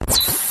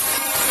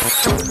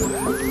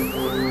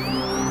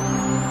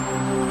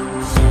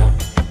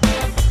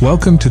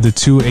Welcome to the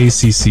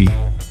 2ACC,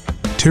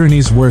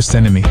 Tyranny's Worst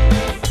Enemy.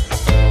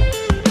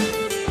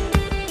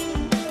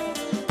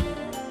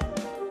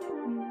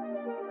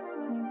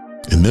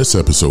 In this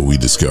episode, we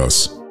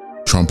discuss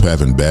Trump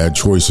having bad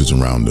choices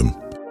around him,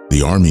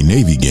 the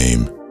Army-Navy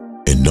game,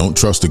 and don't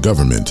trust the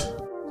government.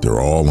 They're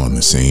all on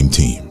the same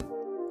team.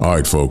 All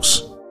right,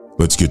 folks,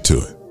 let's get to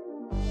it.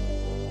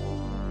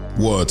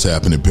 What's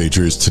happening,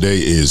 Patriots? Today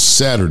is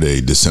Saturday,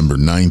 December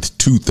 9th,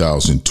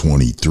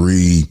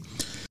 2023,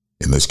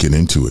 and let's get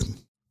into it.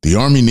 The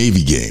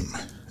Army-Navy game.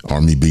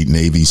 Army beat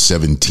Navy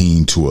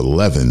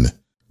 17-11,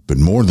 but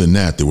more than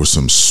that, there were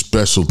some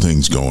special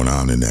things going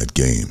on in that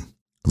game.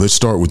 Let's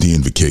start with the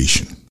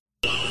invocation.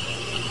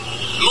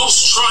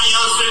 Most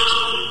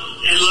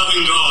triumphant and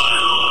loving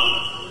God,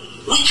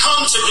 we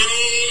come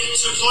today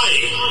to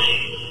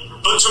play.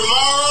 But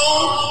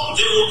tomorrow,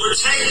 they will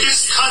protect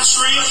this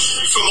country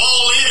from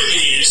all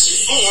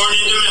enemies, foreign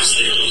and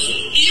domestic,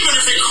 even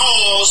if it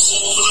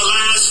calls for the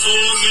last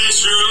full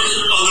measure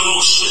of the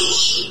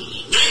motions.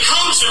 They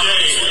come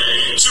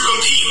today to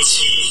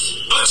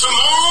compete, but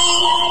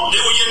tomorrow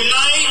they will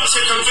unite to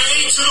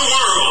convey to the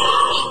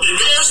world that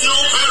there's no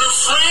better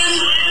friend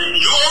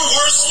nor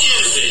worse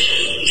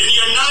enemy than the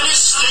United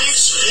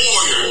States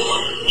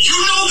warrior. You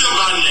know them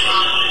by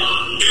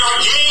name. They are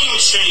game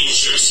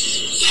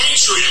changers,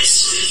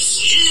 patriots,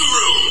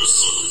 heroes,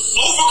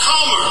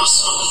 overcomers,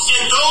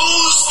 and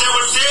those that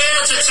would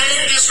dare to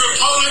take this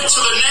republic to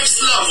the next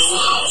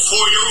level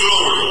for your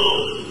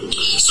glory.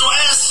 So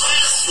as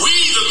we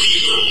the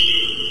people,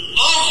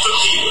 of the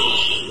people,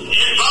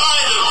 and by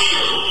the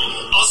people,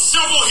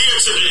 assemble here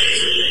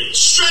today,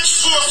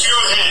 stretch forth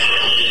your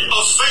hand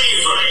of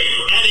favor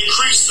and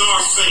increase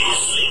our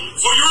faith.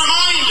 For you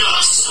remind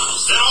us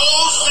that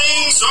all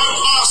things are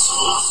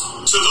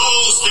possible to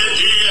those that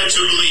dare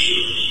to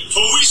believe.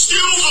 For we still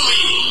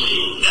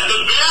believe that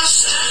the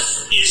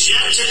best is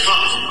yet to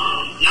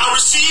come. Now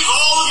receive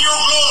all of your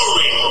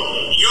glory,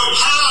 your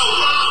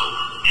power,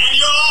 and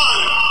your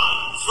honor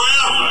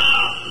forever.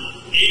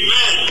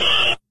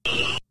 Amen.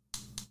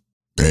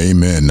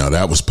 Amen. Now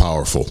that was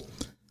powerful.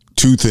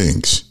 Two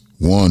things.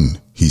 One,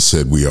 he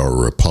said we are a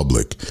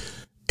republic.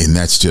 And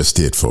that's just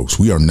it, folks.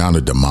 We are not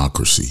a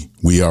democracy.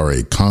 We are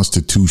a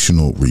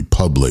constitutional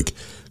republic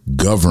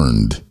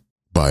governed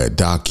by a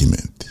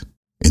document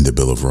in the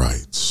Bill of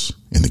Rights,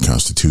 in the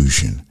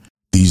Constitution.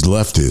 These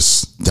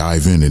leftists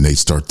dive in and they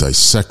start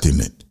dissecting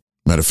it.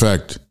 Matter of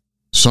fact,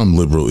 some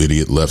liberal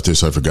idiot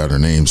leftist, I forgot her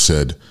name,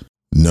 said,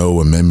 no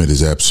amendment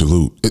is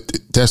absolute.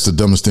 That's the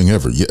dumbest thing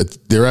ever. Yeah,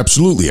 they're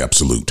absolutely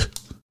absolute,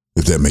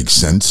 if that makes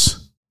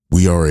sense.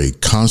 We are a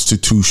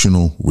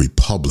constitutional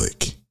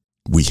republic.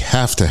 We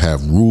have to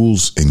have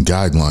rules and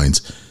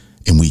guidelines,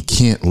 and we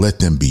can't let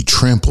them be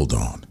trampled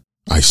on.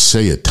 I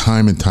say it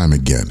time and time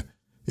again.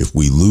 If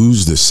we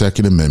lose the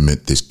Second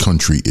Amendment, this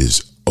country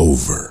is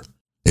over.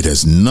 It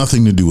has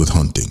nothing to do with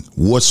hunting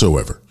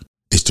whatsoever.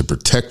 It's to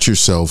protect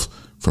yourself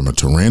from a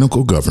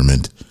tyrannical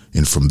government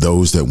and from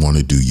those that want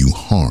to do you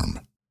harm.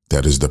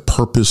 That is the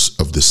purpose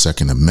of the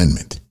Second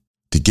Amendment,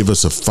 to give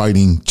us a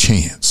fighting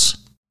chance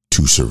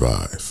to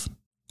survive.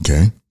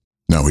 Okay?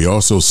 Now, he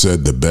also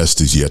said the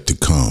best is yet to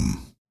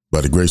come. By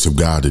the grace of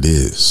God, it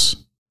is.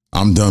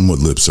 I'm done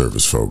with lip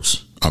service,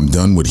 folks. I'm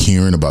done with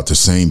hearing about the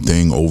same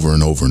thing over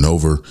and over and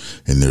over,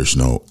 and there's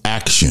no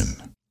action.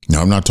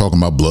 Now, I'm not talking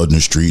about blood in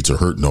the streets or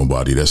hurt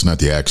nobody. That's not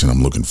the action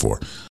I'm looking for.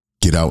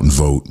 Get out and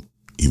vote.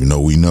 Even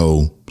though we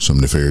know some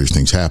nefarious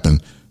things happen,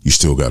 you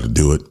still got to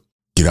do it.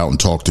 Get out and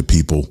talk to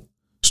people.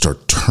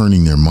 Start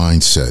turning their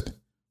mindset.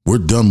 We're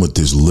done with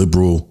this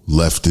liberal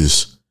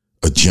leftist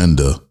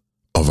agenda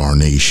of our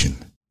nation.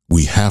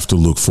 We have to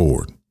look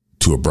forward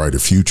to a brighter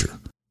future,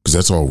 because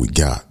that's all we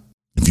got.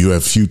 If you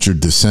have future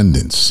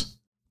descendants,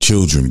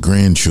 children,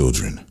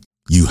 grandchildren,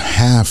 you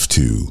have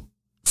to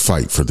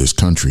fight for this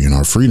country and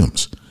our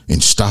freedoms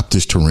and stop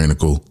this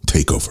tyrannical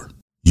takeover.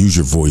 Use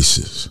your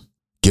voices.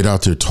 Get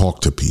out there,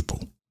 talk to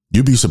people.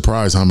 You'd be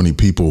surprised how many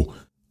people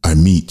I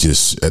meet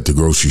just at the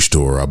grocery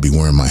store. I'll be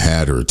wearing my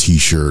hat or a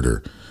t-shirt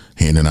or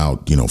handing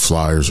out,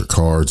 flyers or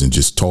cards and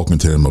just talking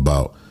to them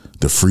about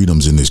the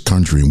freedoms in this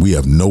country, and we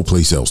have no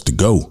place else to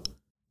go.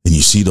 And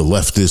you see the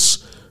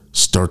leftists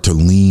start to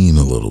lean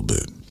a little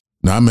bit.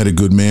 Now, I met a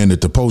good man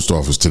at the post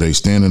office today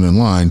standing in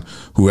line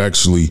who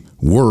actually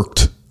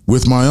worked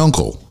with my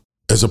uncle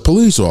as a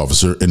police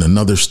officer in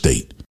another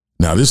state.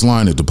 Now, this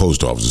line at the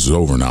post office is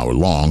over an hour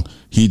long.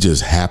 He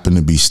just happened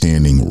to be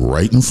standing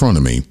right in front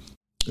of me.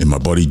 And my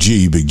buddy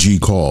G, Big G,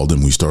 called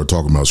and we started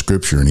talking about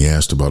scripture, and he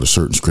asked about a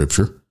certain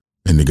scripture.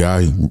 And the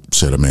guy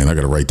said, man, I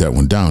got to write that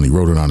one down. He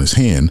wrote it on his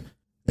hand.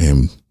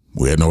 And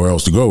we had nowhere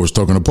else to go. We're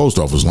stuck on the post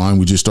office line.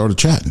 We just started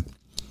chatting.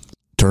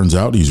 Turns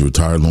out he's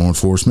retired law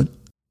enforcement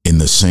in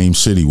the same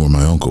city where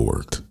my uncle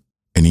worked.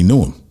 And he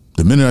knew him.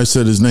 The minute I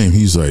said his name,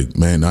 he's like,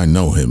 man, I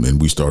know him.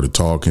 And we started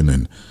talking,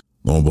 and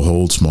lo and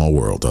behold, small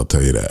world, I'll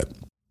tell you that.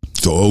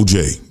 So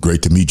OJ,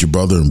 great to meet your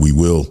brother, and we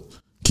will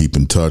keep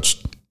in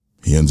touch.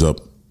 He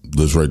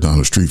lives right down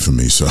the street from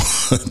me, so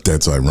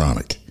that's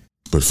ironic.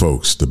 But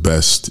folks, the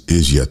best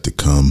is yet to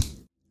come.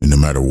 And no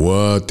matter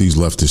what these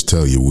leftists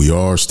tell you, we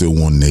are still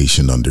one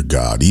nation under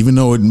God, even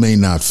though it may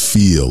not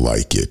feel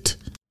like it.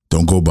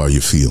 Don't go by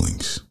your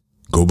feelings.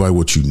 Go by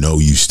what you know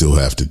you still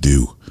have to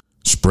do.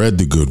 Spread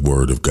the good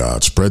word of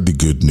God. Spread the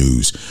good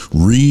news.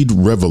 Read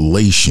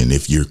Revelation.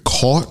 If you're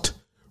caught,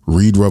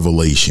 read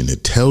Revelation.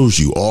 It tells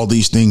you all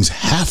these things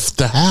have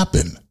to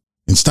happen.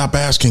 And stop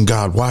asking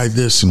God, why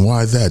this and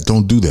why that?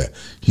 Don't do that.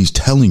 He's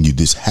telling you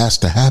this has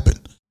to happen.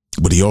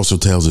 But he also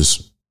tells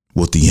us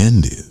what the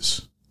end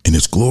is. And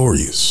it's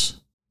glorious.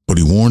 But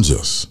he warns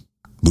us.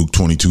 Luke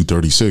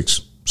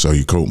 22:36. Sell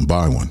your coat and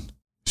buy one.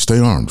 Stay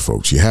armed,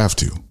 folks. You have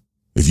to.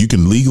 If you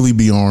can legally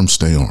be armed,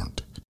 stay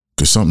armed.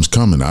 Because something's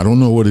coming. I don't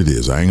know what it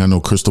is. I ain't got no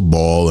crystal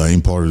ball. I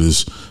ain't part of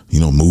this,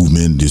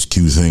 movement, this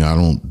Q thing. I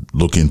don't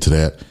look into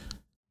that.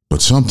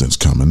 But something's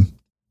coming.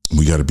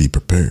 We got to be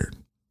prepared.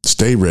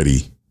 Stay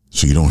ready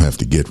so you don't have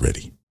to get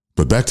ready.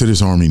 But back to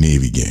this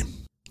Army-Navy game.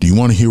 Do you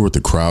want to hear what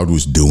the crowd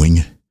was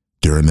doing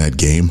during that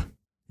game?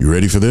 You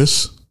ready for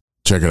this?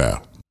 Check it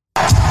out.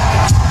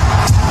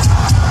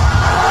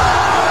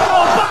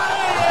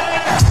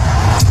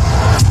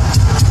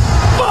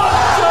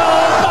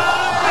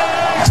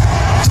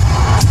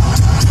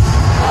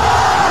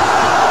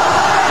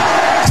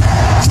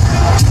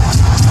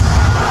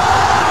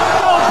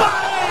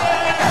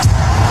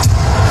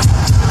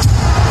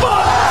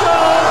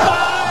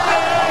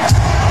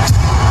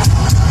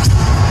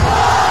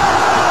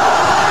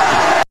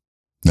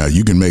 Now,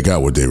 you can make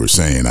out what they were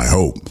saying, I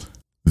hope.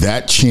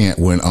 That chant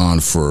went on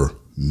for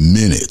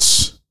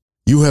minutes.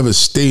 You have a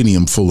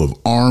stadium full of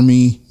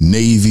Army,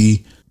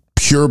 Navy,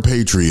 pure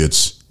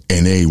patriots,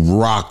 and they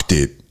rocked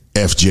it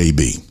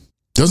FJB.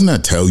 Doesn't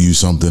that tell you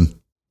something?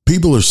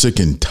 People are sick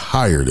and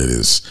tired of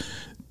this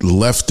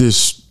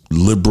leftist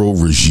liberal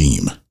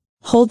regime.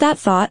 Hold that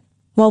thought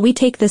while we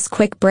take this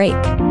quick break.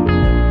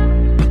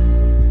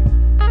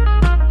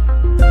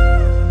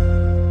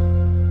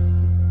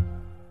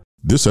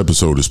 This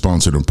episode is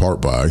sponsored in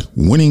part by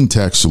Winning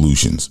Tax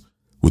Solutions.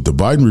 With the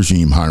Biden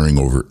regime hiring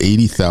over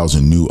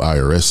 80,000 new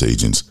IRS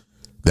agents,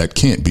 that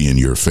can't be in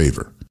your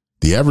favor.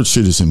 The average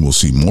citizen will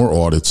see more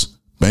audits,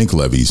 bank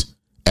levies,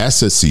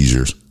 asset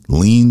seizures,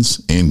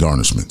 liens, and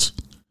garnishments.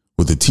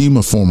 With a team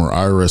of former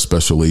IRS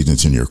special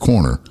agents in your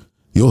corner,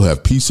 you'll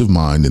have peace of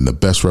mind and the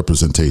best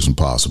representation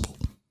possible.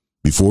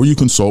 Before you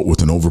consult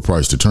with an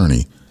overpriced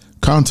attorney,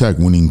 contact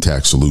Winning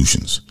Tax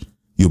Solutions.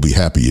 You'll be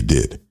happy you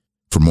did.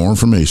 For more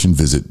information,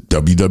 visit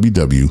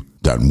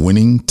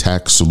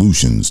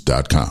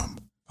www.winningtaxsolutions.com.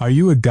 Are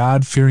you a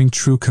God-fearing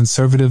true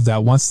conservative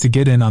that wants to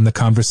get in on the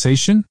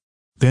conversation?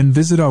 Then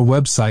visit our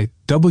website,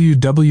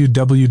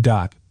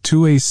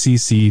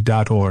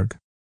 www.2acc.org.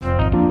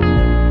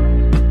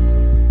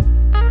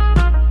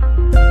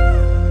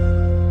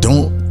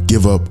 Don't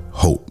give up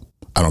hope.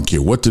 I don't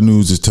care what the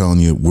news is telling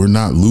you. We're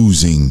not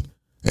losing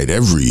at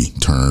every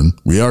turn.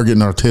 We are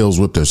getting our tails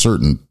whipped at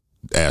certain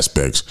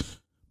aspects,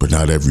 but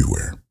not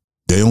everywhere.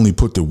 They only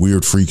put the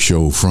weird freak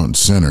show front and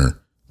center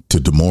to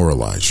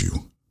demoralize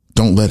you.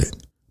 Don't let it,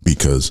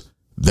 because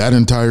that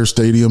entire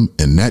stadium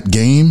and that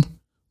game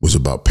was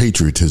about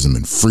patriotism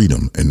and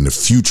freedom and the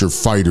future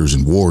fighters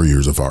and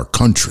warriors of our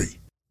country.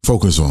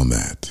 Focus on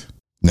that.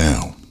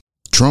 Now,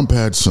 Trump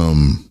had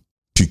some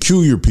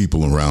peculiar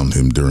people around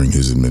him during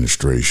his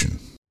administration.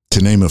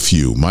 To name a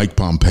few, Mike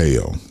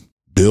Pompeo,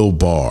 Bill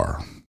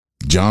Barr,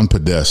 John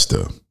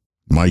Podesta,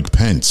 Mike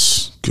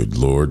Pence, good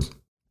Lord.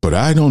 But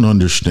I don't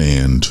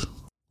understand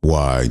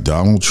why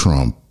Donald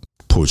Trump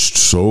pushed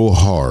so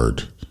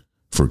hard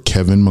for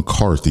Kevin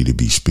McCarthy to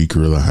be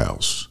Speaker of the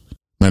House.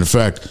 Matter of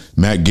fact,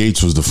 Matt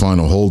Gaetz was the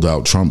final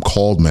holdout. Trump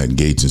called Matt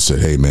Gaetz and said,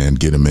 hey, man,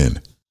 get him in.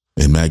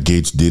 And Matt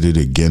Gaetz did it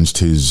against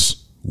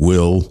his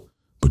will,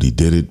 but he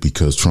did it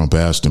because Trump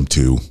asked him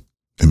to.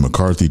 And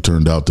McCarthy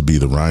turned out to be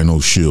the rhino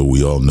shill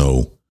we all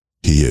know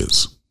he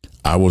is.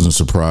 I wasn't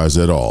surprised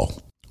at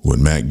all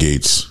when Matt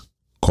Gaetz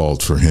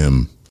called for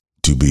him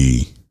to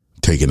be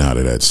taken out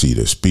of that seat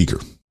as Speaker.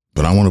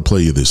 But I want to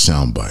play you this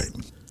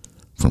soundbite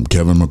from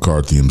Kevin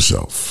McCarthy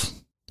himself.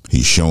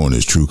 He's showing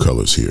his true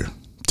colors here.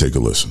 Take a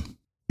listen.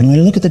 And when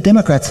I look at the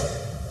Democrats,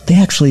 they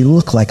actually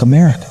look like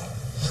America.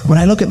 When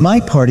I look at my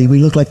party, we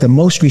look like the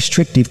most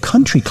restrictive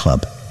country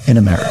club in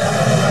America.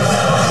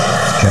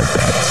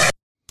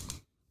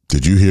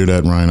 Did you hear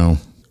that, Rhino?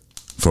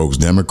 Folks,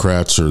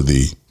 Democrats are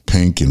the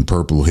pink and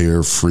purple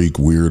hair freak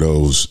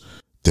weirdos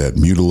that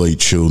mutilate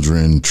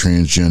children,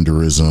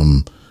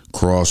 transgenderism,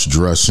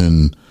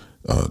 cross-dressing,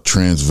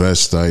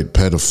 transvestite,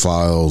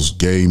 pedophiles,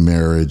 gay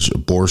marriage,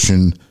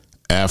 abortion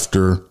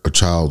after a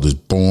child is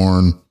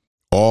born,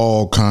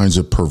 all kinds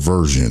of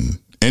perversion.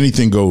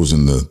 Anything goes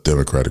in the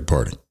Democratic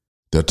Party.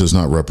 That does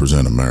not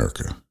represent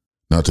America.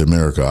 Not the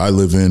America I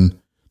live in,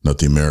 not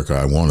the America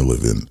I want to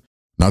live in,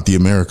 not the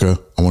America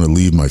I want to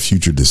leave my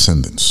future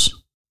descendants.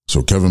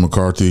 So Kevin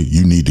McCarthy,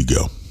 you need to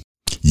go.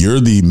 You're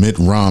the Mitt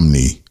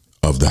Romney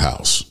of the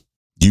House.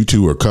 You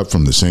two are cut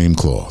from the same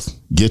cloth.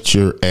 Get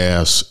your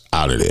ass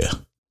out of there.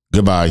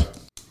 Goodbye.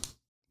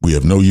 We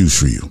have no use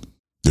for you.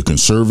 The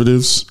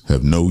conservatives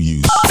have no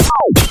use.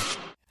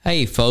 Hey,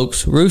 Hey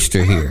folks,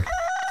 Rooster here.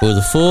 For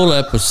the full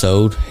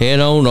episode, head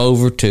on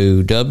over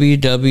to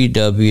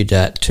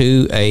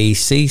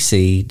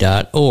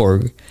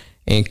www.2acc.org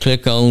and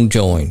click on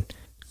join.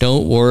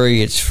 Don't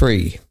worry, it's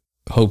free.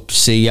 Hope to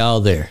see y'all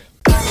there.